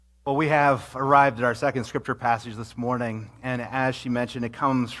Well, we have arrived at our second scripture passage this morning, and as she mentioned, it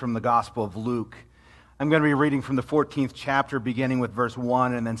comes from the Gospel of Luke. I'm going to be reading from the 14th chapter, beginning with verse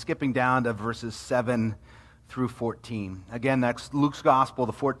 1, and then skipping down to verses 7 through 14. Again, that's Luke's Gospel,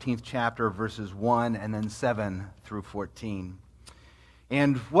 the 14th chapter, verses 1 and then 7 through 14.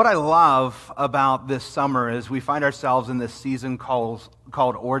 And what I love about this summer is we find ourselves in this season called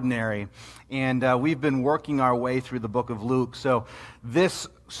Ordinary, and we've been working our way through the book of Luke. So this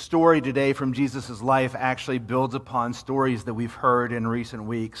story today from Jesus' life actually builds upon stories that we've heard in recent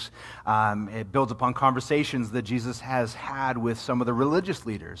weeks. It builds upon conversations that Jesus has had with some of the religious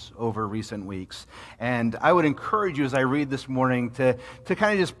leaders over recent weeks. And I would encourage you as I read this morning to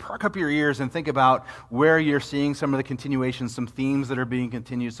kind of just perk up your ears and think about where you're seeing some of the continuations, some themes that are being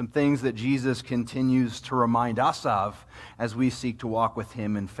continued, some things that Jesus continues to remind us of as we seek to walk with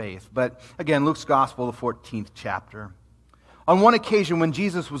him in faith. But again, Luke's Gospel, the 14th chapter. On one occasion, when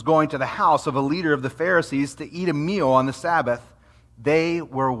Jesus was going to the house of a leader of the Pharisees to eat a meal on the Sabbath, they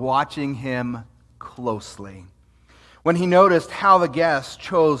were watching him closely. When he noticed how the guests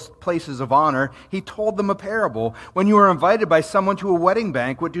chose places of honor, he told them a parable. When you are invited by someone to a wedding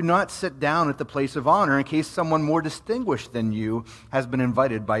banquet, do not sit down at the place of honor in case someone more distinguished than you has been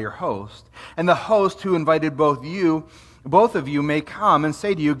invited by your host. And the host who invited both of you may come and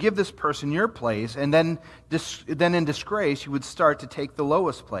say to you, give this person your place, and then in disgrace you would start to take the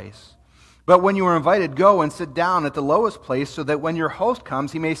lowest place. But when you are invited, go and sit down at the lowest place, so that when your host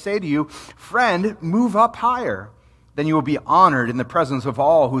comes, he may say to you, friend, move up higher. Then you will be honored in the presence of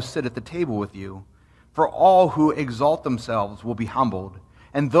all who sit at the table with you. For all who exalt themselves will be humbled,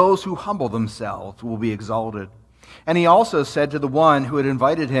 and those who humble themselves will be exalted. And he also said to the one who had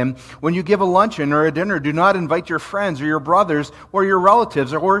invited him, when you give a luncheon or a dinner, do not invite your friends or your brothers or your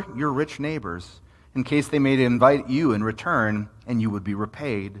relatives or your rich neighbors, in case they may invite you in return, and you would be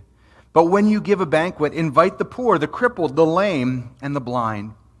repaid. But when you give a banquet, invite the poor, the crippled, the lame, and the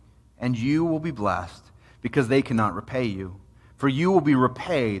blind, and you will be blessed, because they cannot repay you. For you will be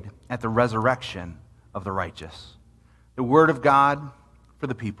repaid at the resurrection of the righteous. The word of God for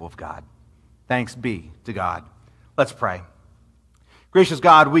the people of God. Thanks be to God. Let's pray. Gracious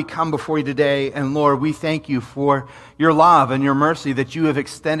God, we come before you today, and Lord, we thank you for your love and your mercy that you have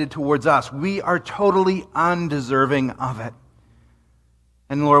extended towards us. We are totally undeserving of it.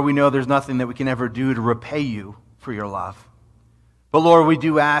 And Lord, we know there's nothing that we can ever do to repay you for your love. But Lord, we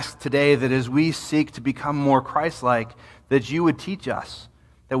do ask today that as we seek to become more Christ-like, that you would teach us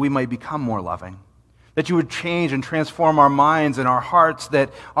that we might become more loving. That you would change and transform our minds and our hearts,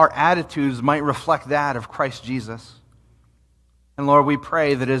 that our attitudes might reflect that of Christ Jesus. And Lord, we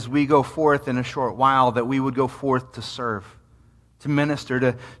pray that as we go forth in a short while, that we would go forth to serve, to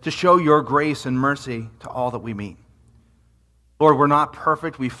minister, to show your grace and mercy to all that we meet. Lord, we're not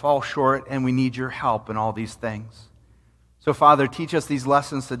perfect, we fall short, and we need your help in all these things. So Father, teach us these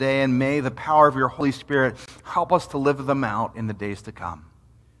lessons today, and may the power of your Holy Spirit help us to live them out in the days to come.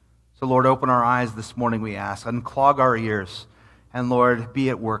 So Lord, open our eyes this morning, we ask. Unclog our ears. And Lord,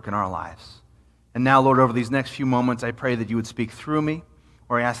 be at work in our lives. And now, Lord, over these next few moments, I pray that you would speak through me,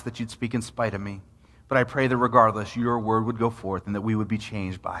 or I ask that you'd speak in spite of me. But I pray that regardless, your word would go forth and that we would be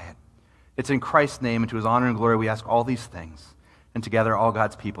changed by it. It's in Christ's name and to his honor and glory we ask all these things. And together all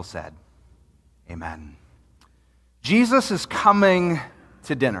God's people said, amen. Jesus is coming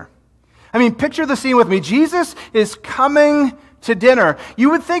to dinner. I mean, picture the scene with me. Jesus is coming to dinner. You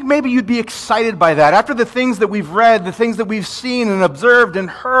would think maybe you'd be excited by that. After the things that we've read, the things that we've seen and observed and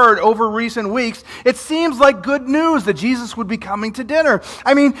heard over recent weeks, it seems like good news that Jesus would be coming to dinner.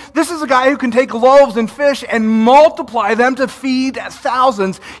 I mean, this is a guy who can take loaves and fish and multiply them to feed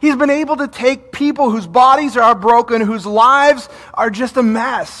thousands. He's been able to take people whose bodies are broken, whose lives are just a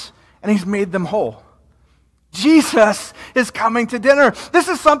mess, and he's made them whole. Jesus is coming to dinner. This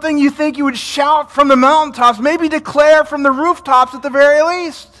is something you think you would shout from the mountaintops, maybe declare from the rooftops at the very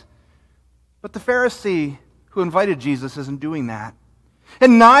least. But the Pharisee who invited Jesus isn't doing that.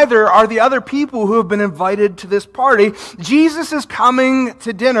 And neither are the other people who have been invited to this party. Jesus is coming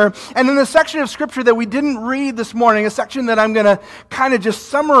to dinner. And in the section of Scripture that we didn't read this morning, a section that I'm going to kind of just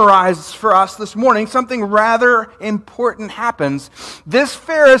summarize for us this morning, something rather important happens. This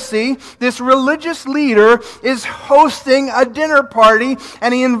Pharisee, this religious leader, is hosting a dinner party,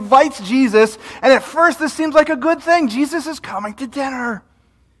 and he invites Jesus. And at first, this seems like a good thing. Jesus is coming to dinner.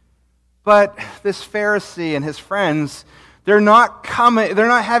 But this Pharisee and his friends, they're not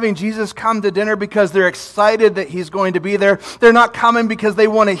having Jesus come to dinner because they're excited that he's going to be there. They're not coming because they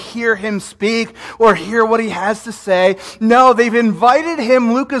want to hear him speak or hear what he has to say. No, they've invited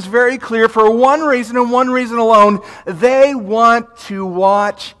him, Luke is very clear, for one reason and one reason alone. They want to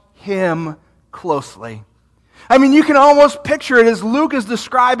watch him closely. I mean, you can almost picture it as Luke is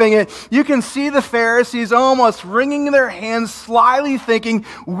describing it. You can see the Pharisees almost wringing their hands, slyly thinking,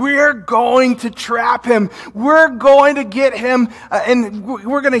 we're going to trap him. We're going to get him, and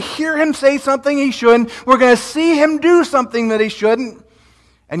we're going to hear him say something he shouldn't. We're going to see him do something that he shouldn't.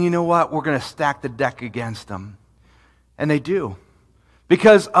 And you know what? We're going to stack the deck against him. And they do.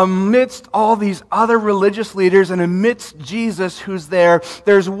 Because amidst all these other religious leaders and amidst Jesus who's there,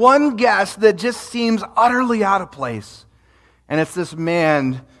 there's one guest that just seems utterly out of place. And it's this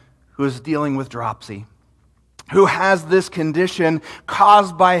man who is dealing with dropsy, who has this condition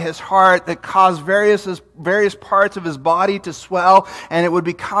caused by his heart that caused various parts of his body to swell, and it would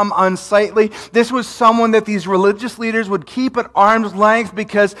become unsightly. This was someone that these religious leaders would keep at arm's length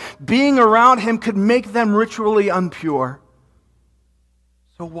because being around him could make them ritually impure.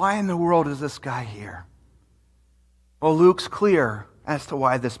 So why in the world is this guy here? Well, Luke's clear as to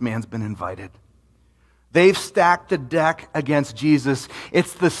why this man's been invited. They've stacked the deck against Jesus.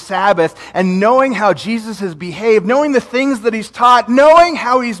 It's the Sabbath, and knowing how Jesus has behaved, knowing the things that he's taught, knowing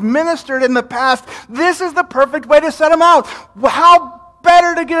how he's ministered in the past, this is the perfect way to set him out. How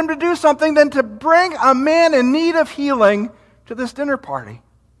better to get him to do something than to bring a man in need of healing to this dinner party?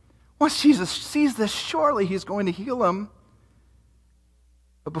 Once Jesus sees this, surely he's going to heal him.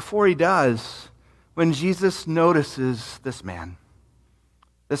 But before he does, when Jesus notices this man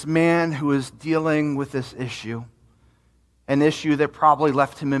who is dealing with this issue, an issue that probably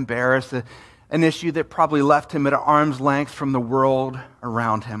left him embarrassed, an issue that probably left him at arm's length from the world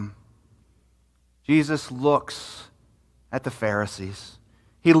around him, Jesus looks at the Pharisees.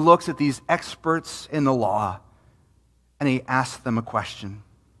 He looks at these experts in the law, and he asks them a question.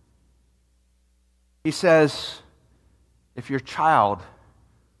 He says, if your child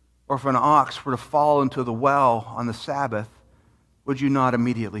or if an ox were to fall into the well on the Sabbath, would you not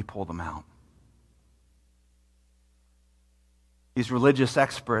immediately pull them out? These religious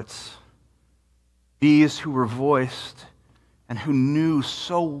experts, these who were voiced and who knew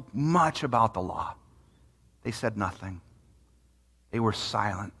so much about the law, they said nothing. They were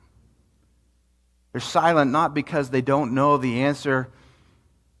silent. They're silent not because they don't know the answer.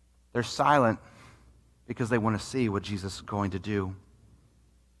 They're silent because they want to see what Jesus is going to do.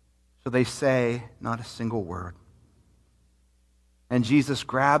 So they say not a single word. And Jesus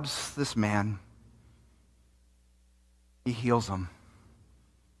grabs this man. He heals him.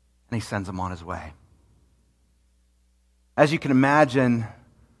 And he sends him on his way. As you can imagine,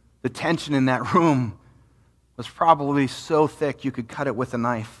 the tension in that room was probably so thick you could cut it with a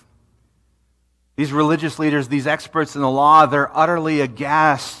knife. These religious leaders, these experts in the law, they're utterly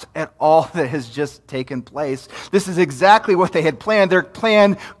aghast at all that has just taken place. This is exactly what they had planned. Their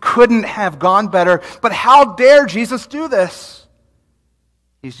plan couldn't have gone better. But how dare Jesus do this?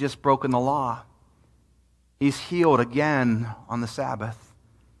 He's just broken the law. He's healed again on the Sabbath.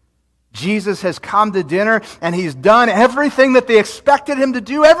 Jesus has come to dinner and he's done everything that they expected him to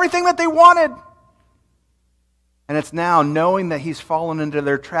do, everything that they wanted. And it's now, knowing that he's fallen into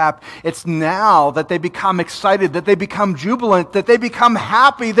their trap, it's now that they become excited, that they become jubilant, that they become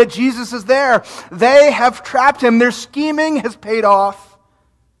happy that Jesus is there. They have trapped him. Their scheming has paid off.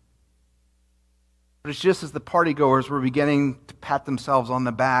 But it's just as the partygoers were beginning to pat themselves on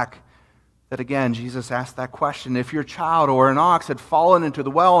the back that again Jesus asked that question. If your child or an ox had fallen into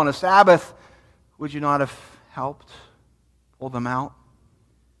the well on a Sabbath, would you not have helped pull them out?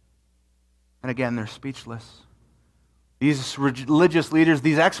 And again, they're speechless. These religious leaders,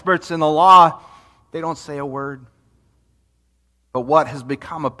 these experts in the law, they don't say a word. But what has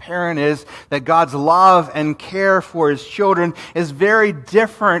become apparent is that God's love and care for his children is very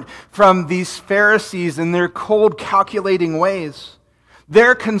different from these Pharisees and their cold, calculating ways.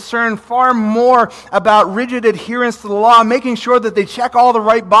 They're concerned far more about rigid adherence to the law, making sure that they check all the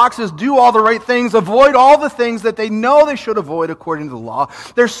right boxes, do all the right things, avoid all the things that they know they should avoid according to the law.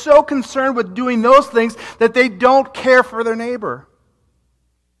 They're so concerned with doing those things that they don't care for their neighbor.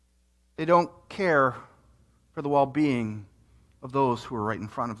 They don't care for the well-being of those who are right in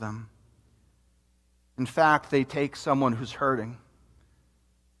front of them. In fact, they take someone who's hurting,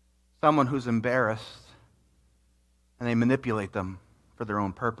 someone who's embarrassed, and they manipulate them for their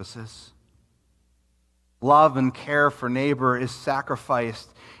own purposes. Love and care for neighbor is sacrificed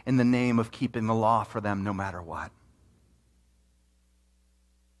in the name of keeping the law for them no matter what.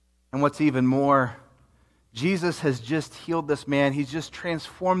 And what's even more, Jesus has just healed this man. He's just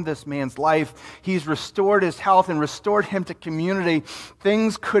transformed this man's life. He's restored his health and restored him to community.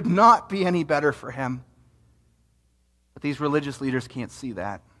 Things could not be any better for him. But these religious leaders can't see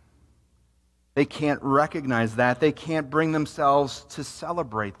that. They can't recognize that. They can't bring themselves to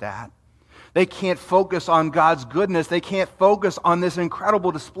celebrate that. They can't focus on God's goodness. They can't focus on this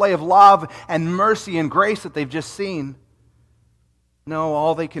incredible display of love and mercy and grace that they've just seen. No,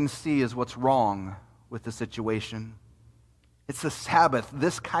 all they can see is what's wrong with the situation. It's the Sabbath.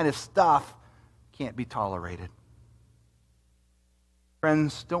 This kind of stuff can't be tolerated.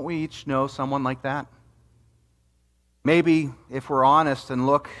 Friends, don't we each know someone like that? Maybe, if we're honest and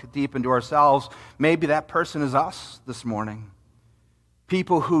look deep into ourselves, maybe that person is us this morning.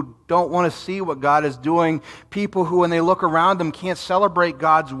 People who don't want to see what God is doing. People who, when they look around them, can't celebrate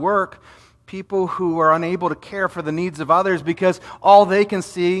God's work. People who are unable to care for the needs of others because all they can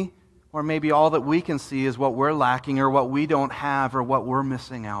see, or maybe all that we can see, is what we're lacking or what we don't have or what we're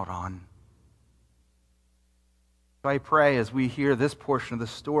missing out on. So I pray as we hear this portion of the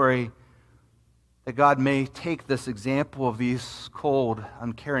story that God may take this example of these cold,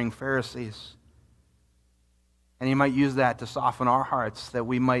 uncaring Pharisees, and He might use that to soften our hearts, that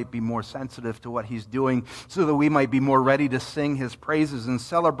we might be more sensitive to what He's doing, so that we might be more ready to sing His praises and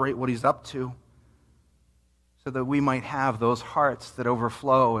celebrate what He's up to, so that we might have those hearts that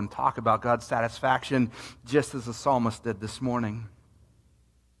overflow and talk about God's satisfaction, just as the psalmist did this morning.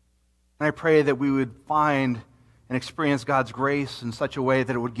 And I pray that we would find and experience God's grace in such a way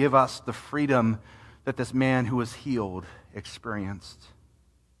that it would give us the freedom that this man who was healed experienced.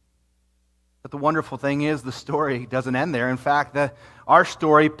 But the wonderful thing is the story doesn't end there. In fact, our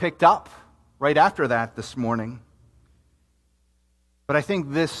story picked up right after that this morning. But I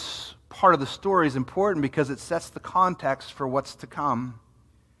think this part of the story is important because it sets the context for what's to come.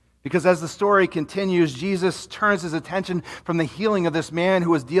 Because as the story continues, Jesus turns his attention from the healing of this man who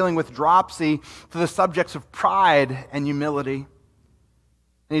was dealing with dropsy to the subjects of pride and humility.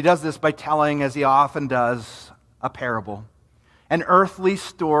 And he does this by telling, as he often does, a parable. An earthly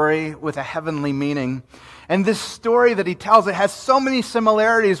story with a heavenly meaning. And this story that he tells, it has so many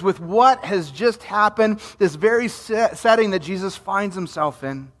similarities with what has just happened, this very setting that Jesus finds himself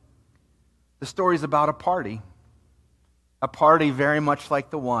in. The story is about a party very much like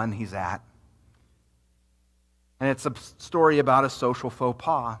the one he's at. And it's a story about a social faux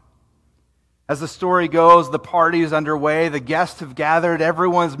pas. As the story goes, the party is underway, the guests have gathered,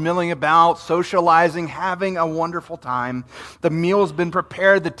 everyone's milling about, socializing, having a wonderful time. The meal's been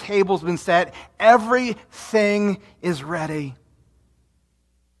prepared, the table's been set, everything is ready.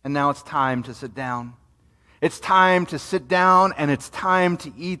 And now it's time to sit down. It's time to sit down and it's time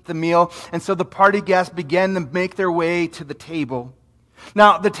to eat the meal. And so the party guests begin to make their way to the table.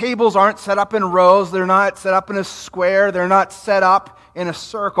 Now, the tables aren't set up in rows. They're not set up in a square. They're not set up in a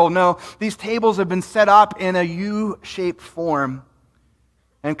circle. No, these tables have been set up in a U-shaped form.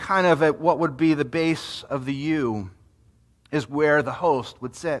 And kind of at what would be the base of the U is where the host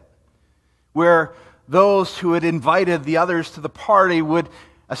would sit. Where those who had invited the others to the party would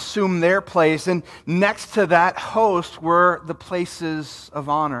assume their place. And next to that host were the places of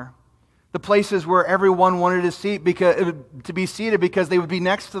honor. The places where everyone wanted to be seated because they would be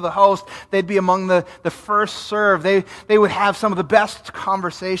next to the host. They'd be among the first served. They would have some of the best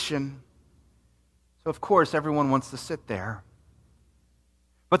conversation. So of course everyone wants to sit there.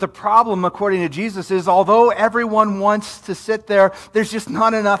 But the problem, according to Jesus, is although everyone wants to sit there, there's just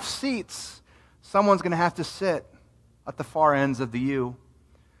not enough seats. Someone's going to have to sit at the far ends of the U.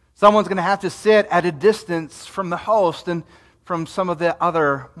 Someone's going to have to sit at a distance from the host and from some of the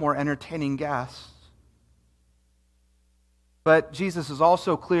other more entertaining guests. But Jesus is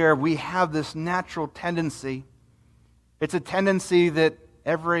also clear we have this natural tendency. It's a tendency that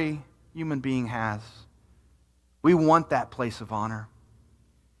every human being has. We want that place of honor.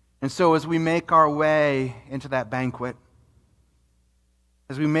 And so as we make our way into that banquet,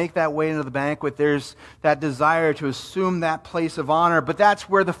 as we make that way into the banquet, there's that desire to assume that place of honor. But that's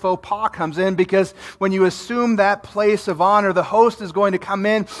where the faux pas comes in, because when you assume that place of honor, the host is going to come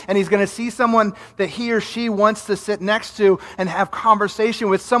in and he's going to see someone that he or she wants to sit next to and have conversation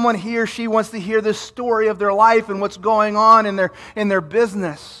with, someone he or she wants to hear the story of their life and what's going on in their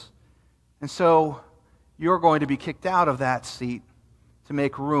business. And so you're going to be kicked out of that seat to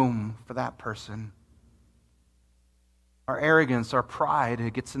make room for that person. Our arrogance, our pride,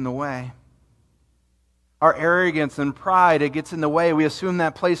 it gets in the way. Our arrogance and pride, it gets in the way. We assume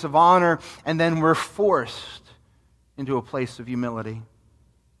that place of honor, and then we're forced into a place of humility.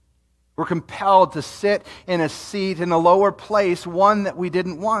 We're compelled to sit in a seat in a lower place, one that we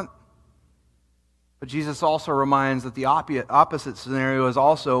didn't want. But Jesus also reminds that the opposite scenario is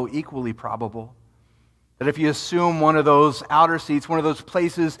also equally probable. That if you assume one of those outer seats, one of those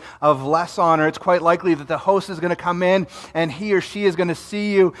places of less honor, it's quite likely that the host is going to come in and he or she is going to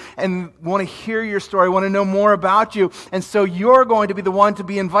see you and want to hear your story, want to know more about you. And so you're going to be the one to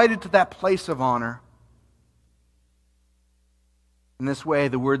be invited to that place of honor. In this way,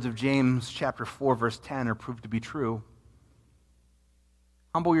 the words of James chapter 4, verse 10 are proved to be true.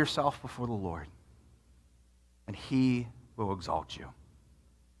 Humble yourself before the Lord, and he will exalt you.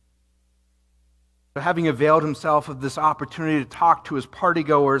 So having availed himself of this opportunity to talk to his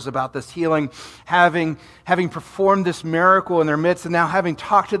partygoers about this healing, having performed this miracle in their midst, and now having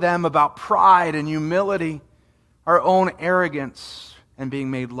talked to them about pride and humility, our own arrogance and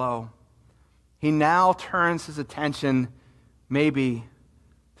being made low, he now turns his attention maybe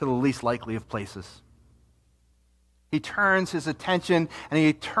to the least likely of places. He turns his attention and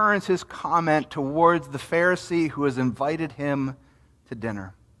he turns his comment towards the Pharisee who has invited him to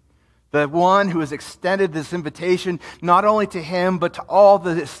dinner. The one who has extended this invitation not only to him, but to all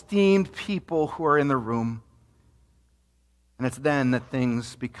the esteemed people who are in the room. And it's then that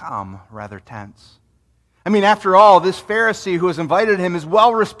things become rather tense. I mean, after all, this Pharisee who has invited him is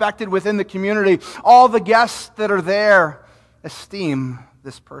well respected within the community. All the guests that are there esteem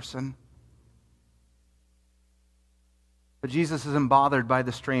this person. But Jesus isn't bothered by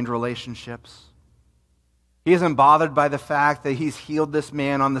the strained relationships. He isn't bothered by the fact that he's healed this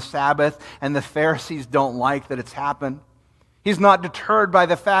man on the Sabbath and the Pharisees don't like that it's happened. He's not deterred by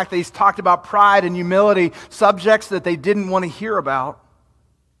the fact that he's talked about pride and humility, subjects that they didn't want to hear about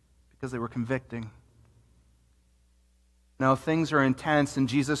because they were convicting. No, things are intense and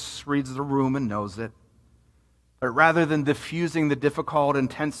Jesus reads the room and knows it. But rather than diffusing the difficult,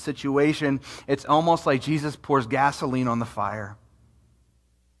 intense situation, it's almost like Jesus pours gasoline on the fire.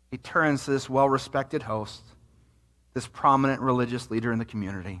 He turns to this well-respected host, this prominent religious leader in the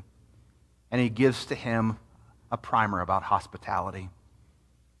community, and he gives to him a primer about hospitality.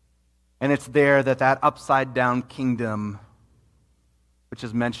 And it's there that upside-down kingdom, which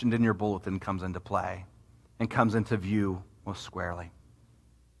is mentioned in your bulletin, comes into play and comes into view most squarely.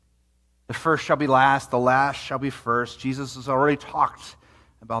 The first shall be last, the last shall be first. Jesus has already talked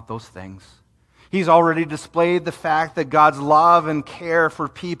about those things. He's already displayed the fact that God's love and care for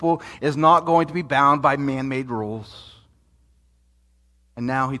people is not going to be bound by man-made rules. And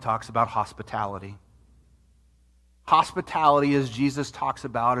now he talks about hospitality. Hospitality, as Jesus talks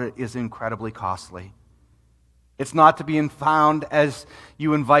about it, is incredibly costly. It's not to be found as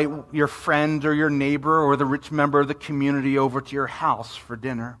you invite your friend or your neighbor or the rich member of the community over to your house for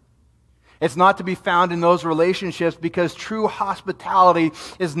dinner. It's not to be found in those relationships because true hospitality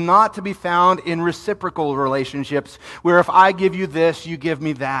is not to be found in reciprocal relationships where if I give you this, you give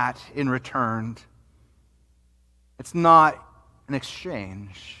me that in return. It's not an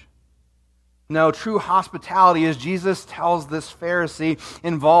exchange. No, true hospitality, as Jesus tells this Pharisee,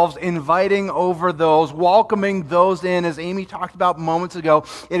 involves inviting over those, welcoming those in, as Amy talked about moments ago.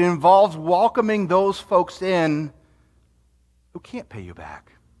 It involves welcoming those folks in who can't pay you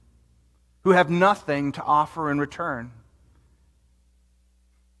back, who have nothing to offer in return,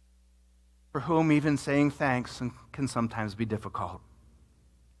 for whom even saying thanks can sometimes be difficult.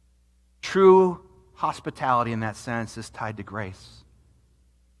 True hospitality in that sense is tied to grace.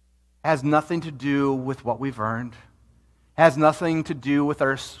 It has nothing to do with what we've earned. It has nothing to do with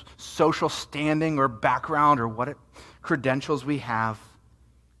our social standing or background or what credentials we have.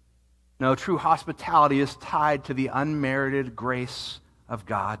 No, true hospitality is tied to the unmerited grace of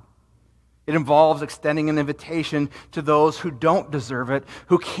God. It involves extending an invitation to those who don't deserve it,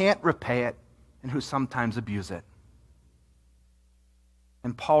 who can't repay it, and who sometimes abuse it.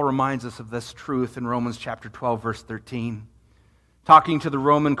 And Paul reminds us of this truth in Romans chapter 12, verse 13. Talking to the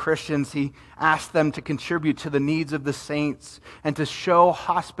Roman Christians, he asked them to contribute to the needs of the saints and to show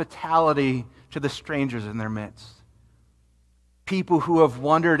hospitality to the strangers in their midst. People who have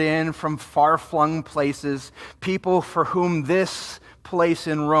wandered in from far-flung places, people for whom this place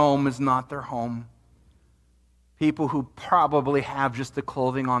in Rome is not their home. People who probably have just the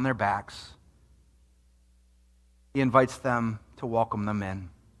clothing on their backs. He invites them to welcome them in,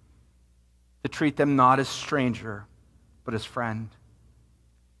 to treat them not as stranger, but as friend.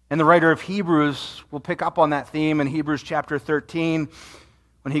 And the writer of Hebrews will pick up on that theme in Hebrews chapter 13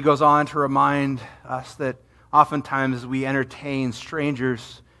 when he goes on to remind us that oftentimes as we entertain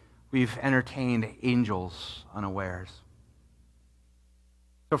strangers, we've entertained angels unawares.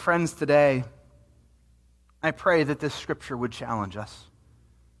 So friends, today, I pray that this scripture would challenge us.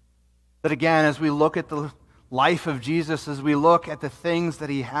 That again, as we look at the life of Jesus, as we look at the things that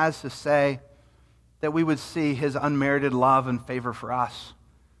he has to say, that we would see his unmerited love and favor for us.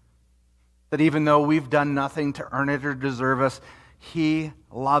 That even though we've done nothing to earn it or deserve us, he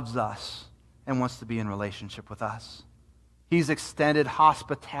loves us and wants to be in relationship with us. He's extended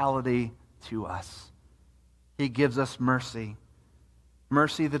hospitality to us. He gives us mercy,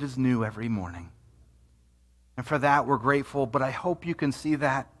 mercy that is new every morning. And for that, we're grateful, but I hope you can see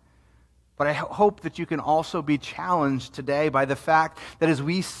that. But I hope that you can also be challenged today by the fact that as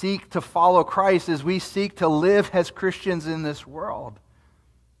we seek to follow Christ, as we seek to live as Christians in this world,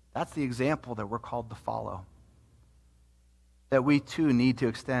 that's the example that we're called to follow. That we too need to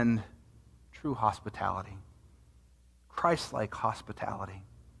extend true hospitality, Christ-like hospitality.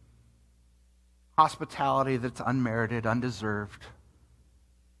 Hospitality that's unmerited, undeserved,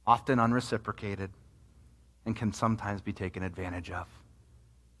 often unreciprocated, and can sometimes be taken advantage of.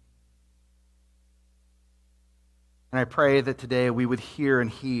 And I pray that today we would hear and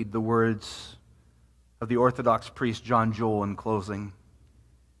heed the words of the Orthodox priest John Jewel in closing.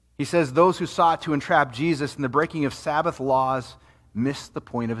 He says, those who sought to entrap Jesus in the breaking of Sabbath laws missed the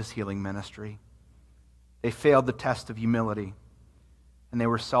point of his healing ministry. They failed the test of humility, and they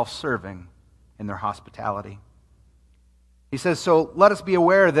were self-serving in their hospitality. He says, so let us be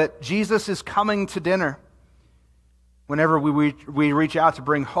aware that Jesus is coming to dinner. Whenever we reach out to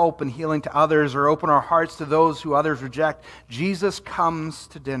bring hope and healing to others or open our hearts to those who others reject, Jesus comes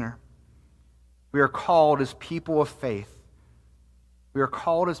to dinner. We are called as people of faith. We are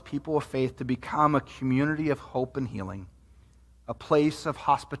called as people of faith to become a community of hope and healing, a place of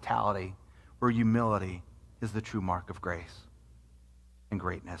hospitality where humility is the true mark of grace and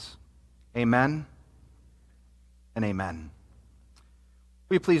greatness. Amen and amen.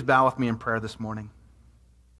 Will you please bow with me in prayer this morning?